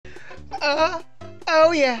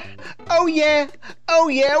Oh yeah, oh yeah, oh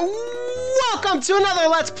yeah. Welcome to another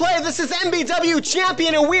Let's Play. This is MBW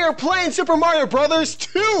Champion and we are playing Super Mario Brothers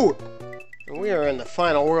 2. We are in the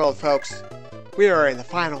final world, folks. We are in the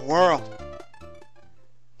final world.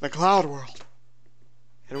 The Cloud World.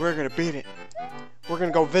 And we're gonna beat it. We're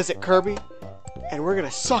gonna go visit Kirby and we're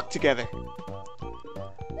gonna suck together.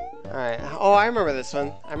 Alright, oh, I remember this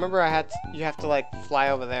one. I remember you have to like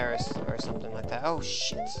fly over there or something like that. Oh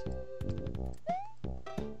shit.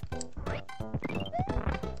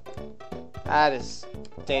 That is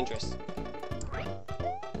dangerous.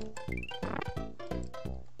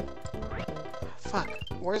 Fuck,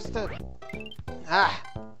 where's the... Ah!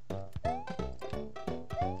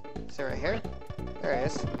 Is it right here? There it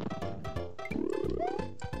is.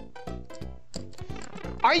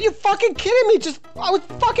 Are you fucking kidding me? I was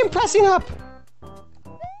fucking pressing up!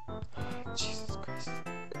 Jesus Christ.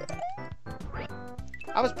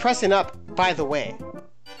 I was pressing up, by the way.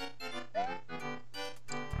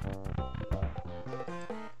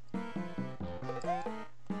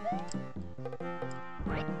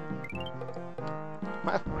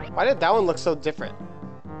 Why did that one look so different?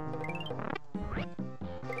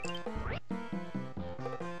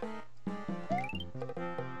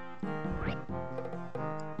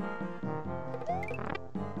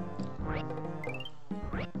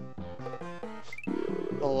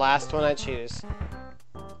 The last one I choose.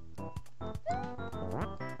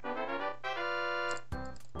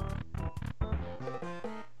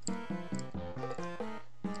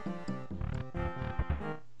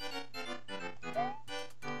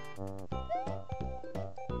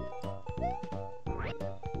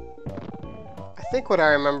 I think what I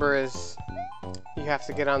remember is you have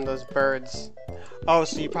to get on those birds. Oh,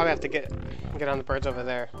 so you probably have to get on the birds over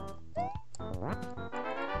there.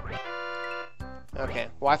 Okay,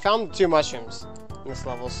 well I found 2 mushrooms in this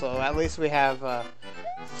level, so at least we have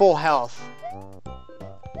full health.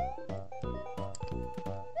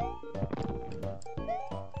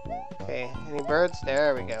 Okay, any birds?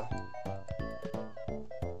 There we go.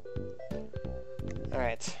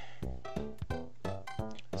 Alright.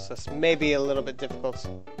 So this may be a little bit difficult.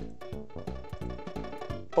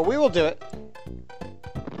 But we will do it.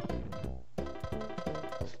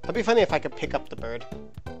 That'd be funny if I could pick up the bird.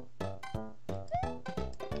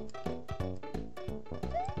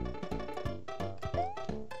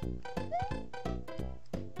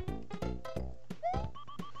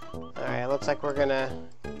 Alright, looks like we're gonna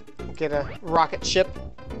get a rocket ship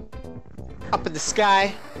up in the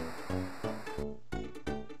sky.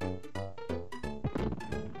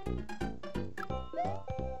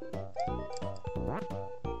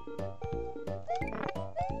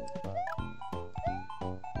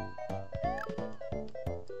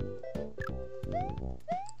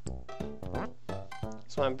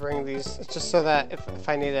 So I'm bringing these just so that if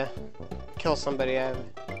I need to kill somebody, I have...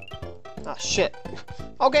 Oh shit!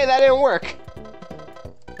 Okay, that didn't work!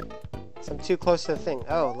 So I'm too close to the thing.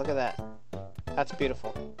 Oh, look at that. That's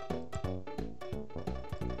beautiful.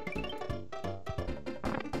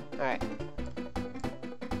 Alright.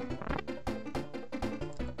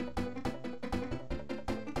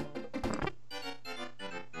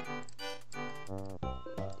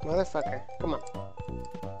 Motherfucker, come on.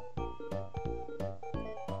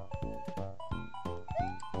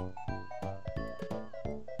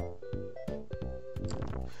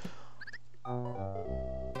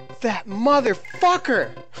 That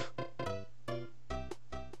motherfucker!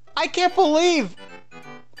 I can't believe!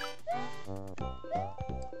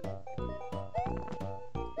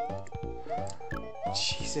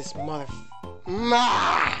 Jesus mother...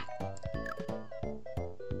 Ah!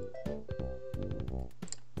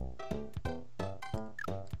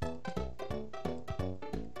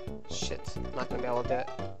 Shit, I'm not gonna be able to do it.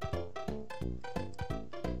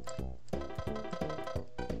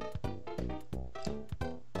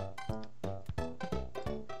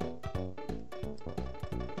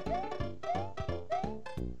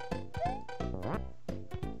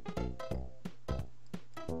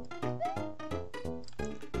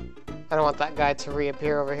 I don't want that guy to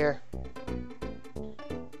reappear over here.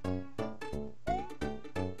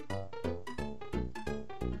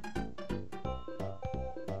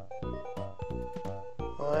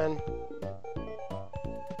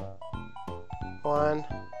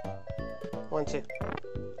 One, two.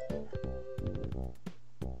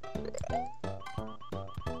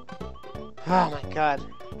 Oh my god.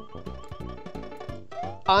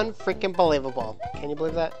 Unfreaking believable. Can you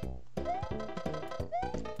believe that?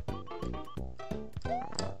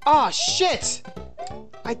 Oh shit!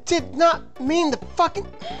 I did not mean the fucking...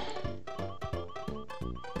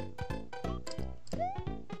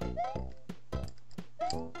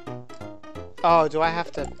 Oh, do I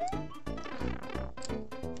have to...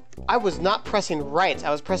 I was not pressing right,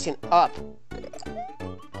 I was pressing up.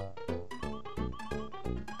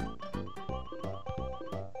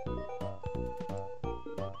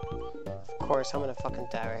 Of course, I'm gonna fucking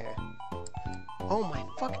die right here. Oh my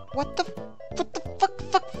fuck, what the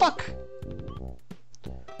fuck?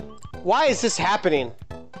 Why is this happening?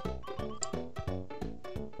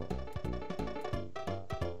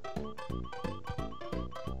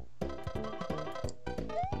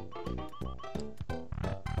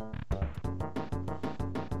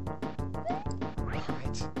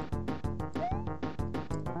 Alright.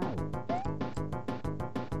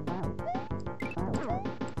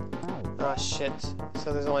 Oh shit,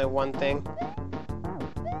 so there's only one thing.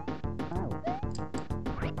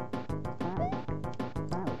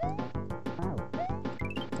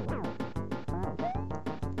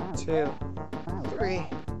 Two, three.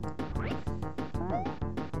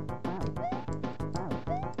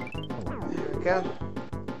 There we go.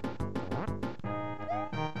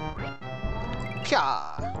 Pya!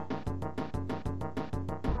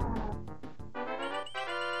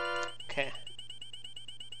 Okay.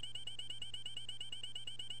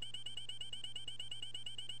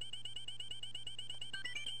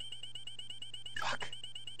 Fuck.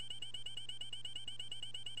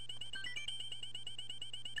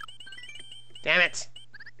 Damn it!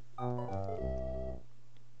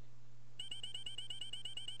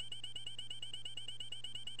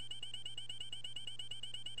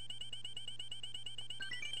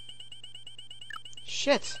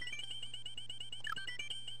 Shit!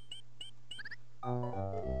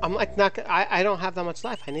 I'm like not. I don't have that much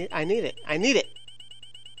life. I need it. I need it.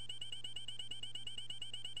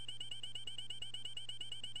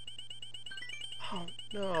 Oh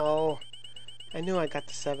no! I knew I got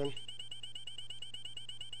the 7.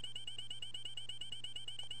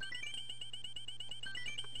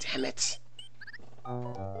 Damn it!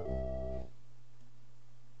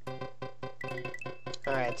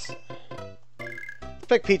 Alright. Let's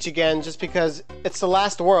pick Peach again, just because it's the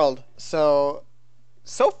last world. So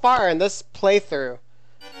far in this playthrough,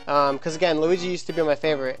 because again, Luigi used to be my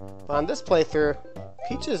favorite. But on this playthrough,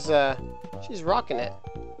 Peach is, she's rocking it.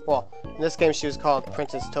 Well, in this game she was called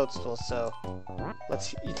Princess Toadstool, so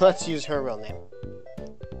let's use her real name.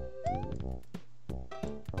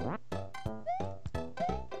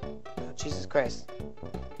 Oh, Jesus Christ.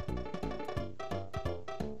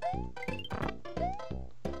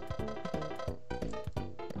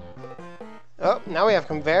 Oh, now we have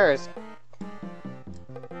conveyors.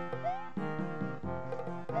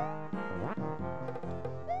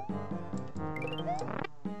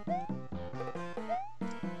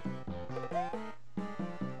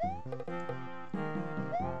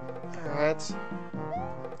 Alright.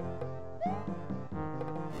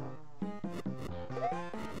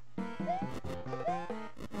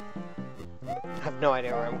 I have no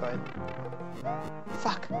idea where I'm going.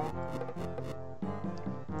 Fuck.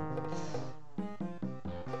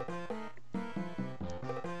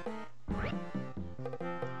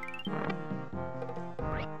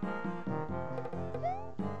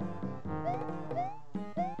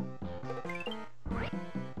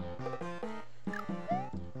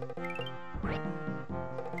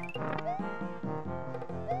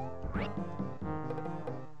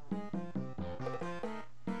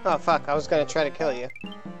 Oh fuck, I was gonna try to kill you.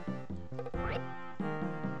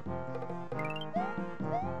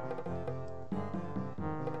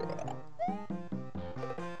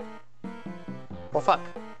 Well fuck.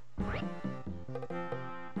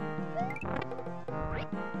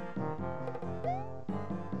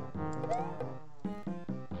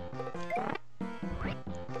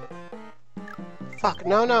 Fuck,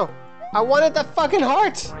 no. I wanted the fucking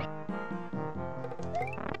heart!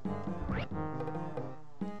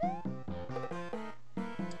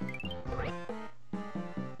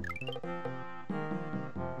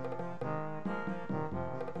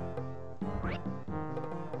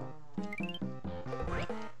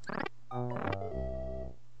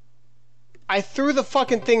 I threw the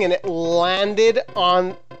fucking thing and it landed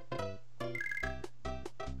on...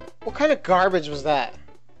 What kind of garbage was that?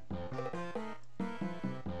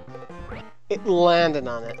 It landed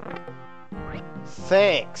on it.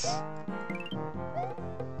 Thanks.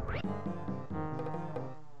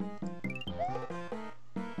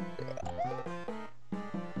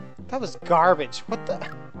 That was garbage. What the...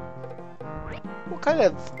 What kind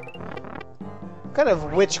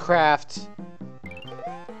of witchcraft...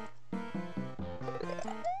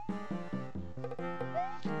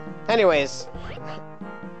 Anyways,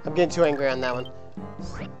 I'm getting too angry on that one.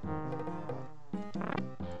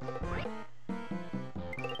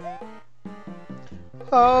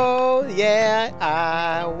 Oh yeah,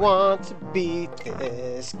 I want to beat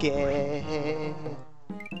this game.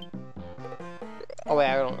 Oh wait,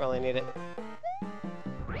 I don't really need it.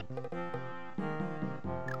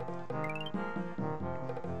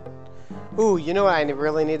 Ooh, you know what I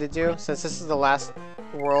really need to do? Since this is the last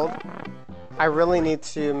world, I really need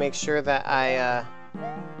to make sure that I,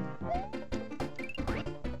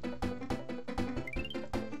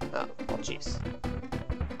 oh, well, jeez.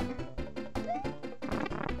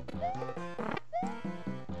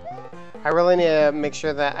 I really need to make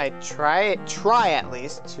sure that I try at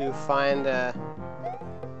least to find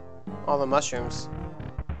all the mushrooms.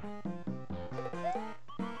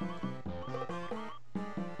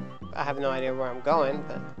 I have no idea where I'm going,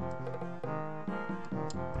 but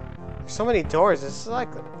there's so many doors. Is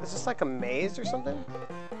this like a maze or something?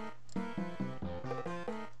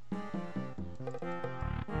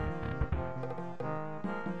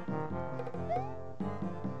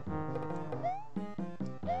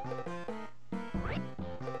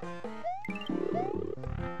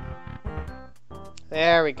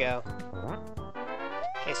 There we go.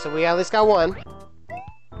 Okay, so we at least got one.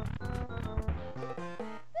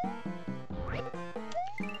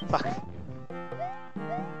 Fuck.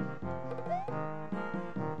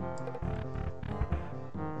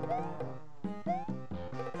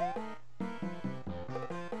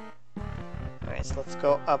 Alright, so let's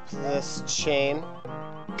go up this chain.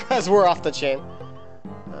 Because we're off the chain.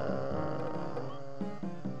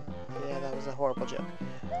 Yeah, that was a horrible joke.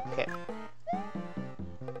 Okay.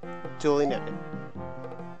 Duly noted.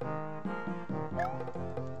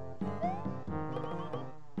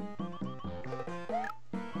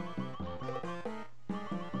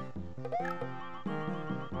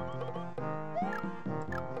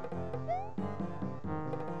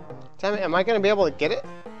 Damn it, am I gonna be able to get it?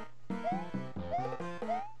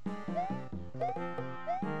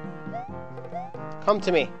 Come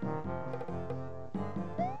to me.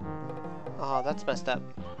 Oh, that's messed up.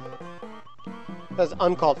 That's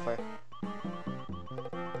uncalled for.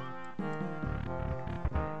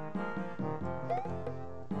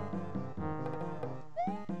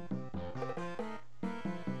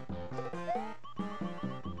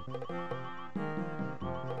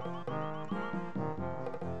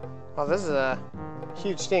 Oh, this is a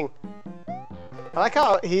huge thing. I like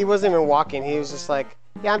how he wasn't even walking. He was just like,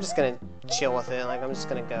 yeah, I'm just gonna chill with it. Like, I'm just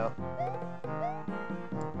gonna go.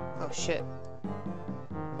 Oh, shit.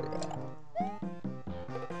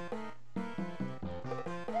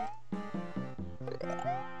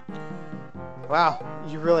 Wow,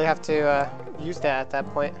 you really have to use that at that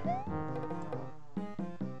point.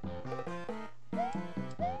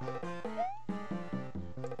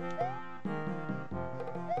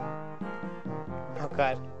 Oh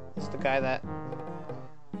god, this is the guy that...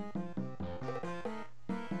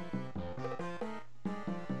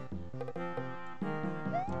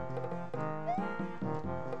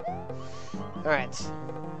 Alright.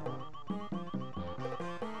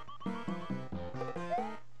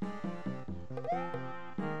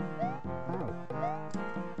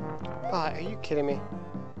 Oh, are you kidding me?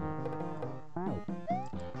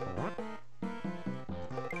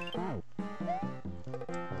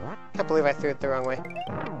 Can't believe I threw it the wrong way.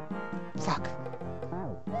 Fuck.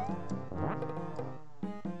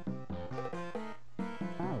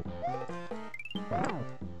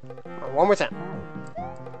 Oh, one more time.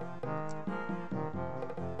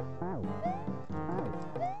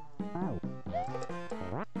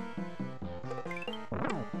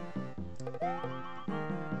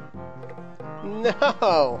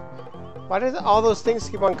 No! Why did all those things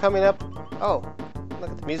keep on coming up? Oh, look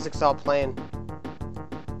at the music's all playing.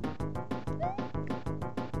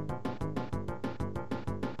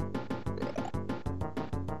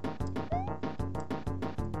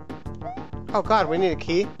 Oh god, we need a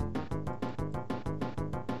key.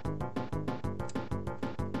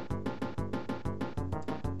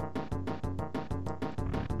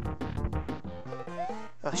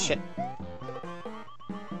 Oh shit.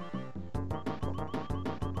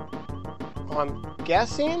 Oh, I'm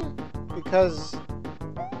guessing because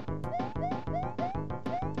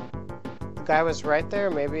the guy was right there.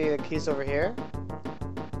 Maybe the key's over here.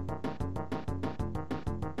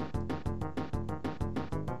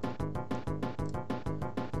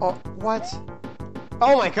 Oh, what?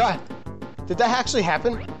 Oh my god! Did that actually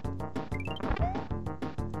happen?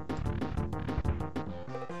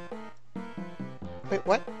 Wait,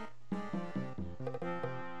 what?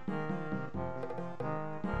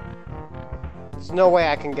 There's no way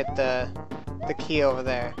I can get the key over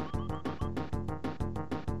there.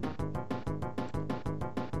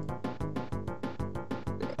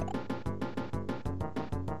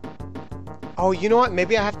 Oh, you know what?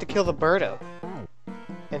 Maybe I have to kill the birdo.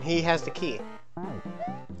 And he has the key.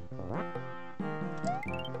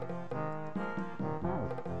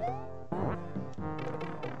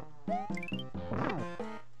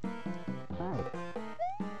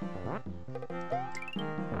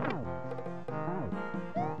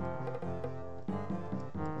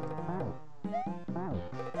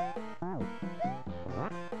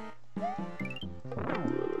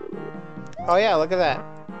 Oh yeah, look at that.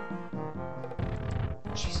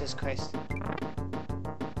 Jesus Christ.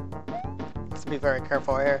 Let's be very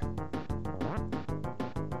careful here.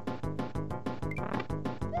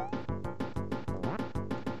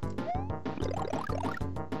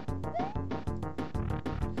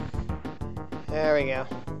 There we go.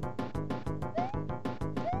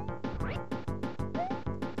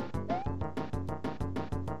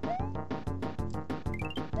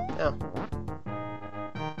 Oh.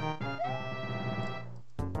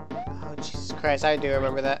 Oh, Jesus Christ, I do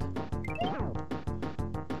remember that.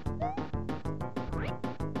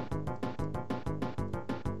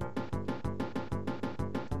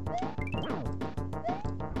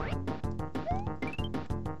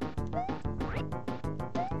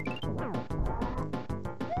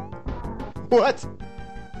 What?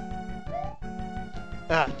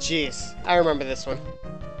 Ah, jeez. I remember this one.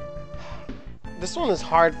 This one is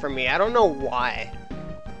hard for me. I don't know why.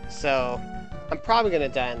 So, I'm probably gonna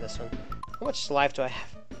die on this one. How much life do I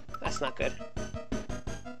have? That's not good.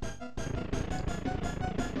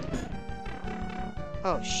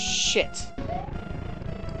 Oh, shit.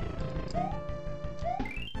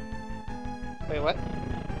 Wait, what?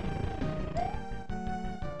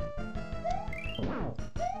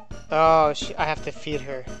 Oh, I have to feed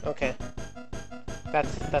her. Okay.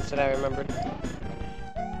 That's what I remembered.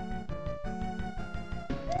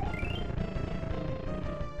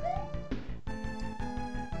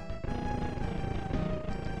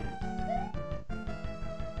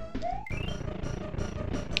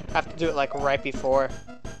 I have to do it like right before.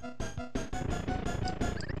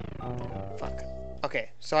 Fuck.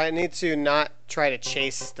 Okay, so I need to not try to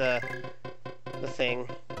chase the thing.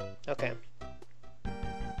 Okay.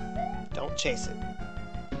 Don't chase it.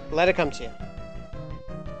 Let it come to you.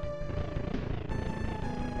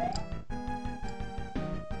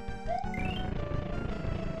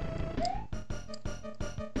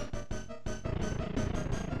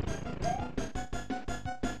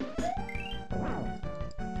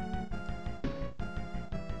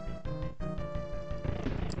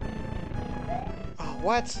 Oh,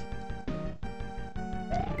 what?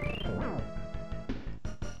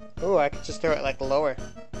 Ooh, I could just throw it like lower.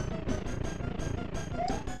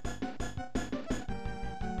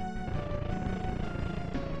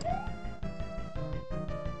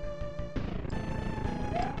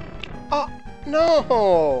 Oh, no!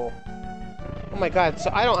 Oh my god,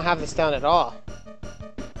 so I don't have this down at all.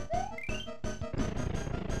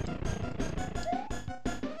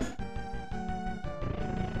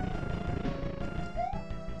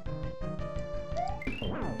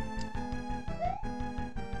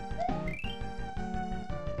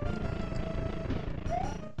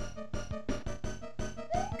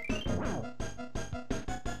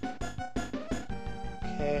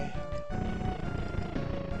 Okay.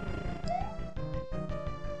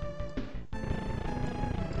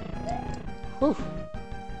 Whew.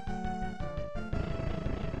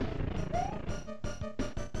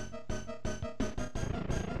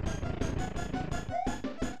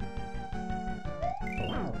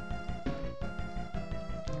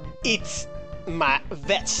 Eat my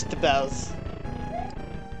vegetables.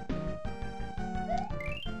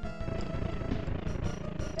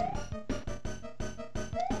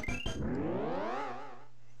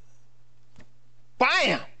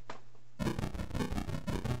 Bam!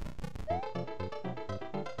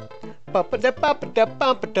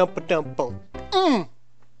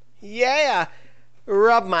 Yeah!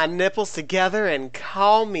 Rub my nipples together and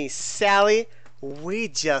call me Sally. We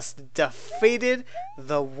just defeated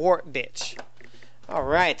the Wart bitch.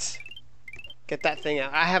 Alright. Get that thing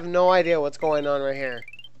out. I have no idea what's going on right here.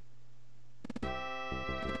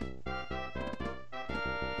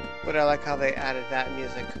 But I like how they added that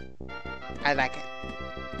music. I like it.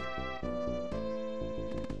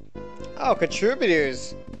 Oh,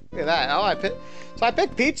 contributors. Look at that. Oh, I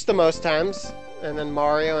picked Peach the most times. And then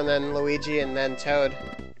Mario, and then Luigi, and then Toad.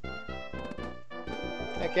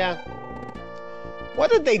 Heck yeah. What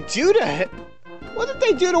did they do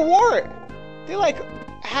to Wart? They like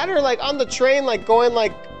had her like on the train, like going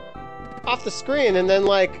like off the screen, and then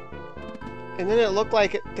it looked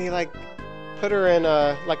like they like put her in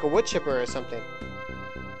like a wood chipper or something.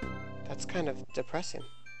 That's kind of depressing.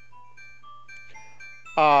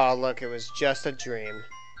 Oh, look, it was just a dream.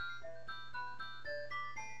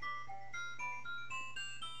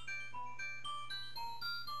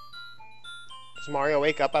 Does Mario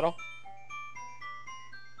wake up at all?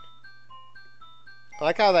 I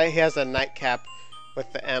like how he has a nightcap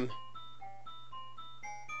with the M.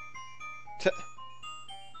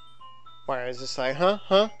 Where is this like, huh?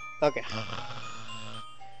 Okay.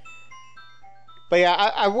 But yeah,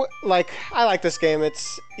 I like this game.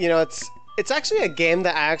 It's, you know, it's actually a game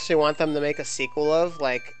that I actually want them to make a sequel of.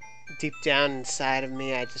 Like, deep down inside of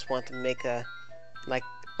me, I just want them to make a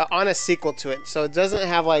honest sequel to it. So it doesn't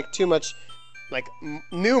have like too much like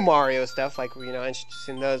new Mario stuff, like, you know,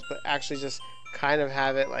 introducing those, but actually just kind of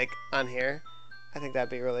have it like on here. I think that'd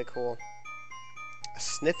be really cool. A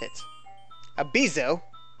Sniffit. A Bezo.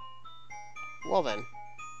 Well then.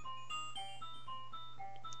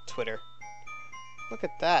 Twitter. Look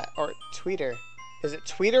at that. Or Tweeter. Is it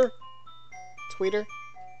Tweeter? Tweeter?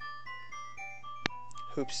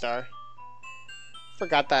 Hoopstar.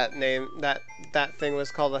 Forgot that name. That thing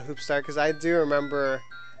was called a Hoopstar, because I do remember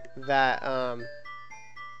that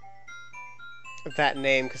that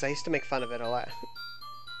name, because I used to make fun of it a lot.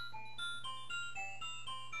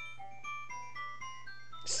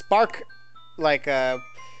 Spark, like,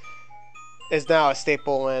 is now a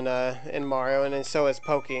staple in Mario, and then so is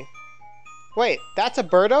Pokey. Wait, that's a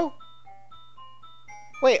Birdo?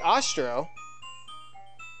 Wait, Ostro?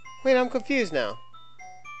 Wait, I'm confused now.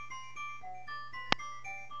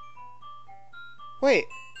 Wait,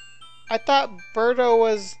 I thought Birdo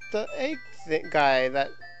was the egg guy that...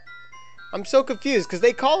 I'm so confused, because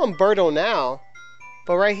they call him Birdo now,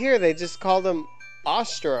 but right here they just called him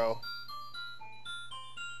Ostro.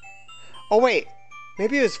 Oh wait,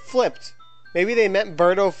 maybe it was flipped. Maybe they meant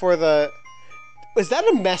Birdo for the... Was that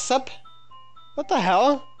a mess-up? What the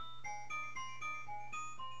hell?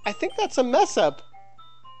 I think that's a mess-up.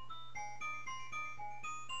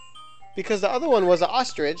 Because the other one was an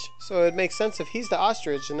ostrich, so it makes sense if he's the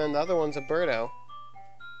ostrich and then the other one's a Birdo.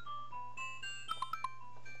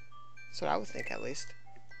 That's what I would think, at least.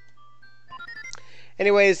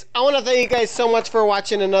 Anyways, I want to thank you guys so much for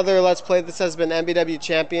watching another Let's Play. This has been MBW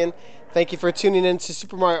Champion. Thank you for tuning in to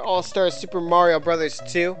Super Mario All-Stars Super Mario Brothers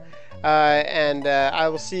 2. I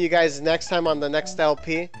will see you guys next time on the next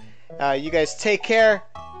LP. You guys take care,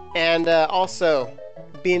 and also,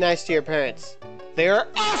 be nice to your parents. They are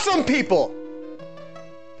awesome people!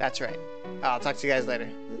 That's right. I'll talk to you guys later.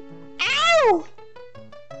 Ow!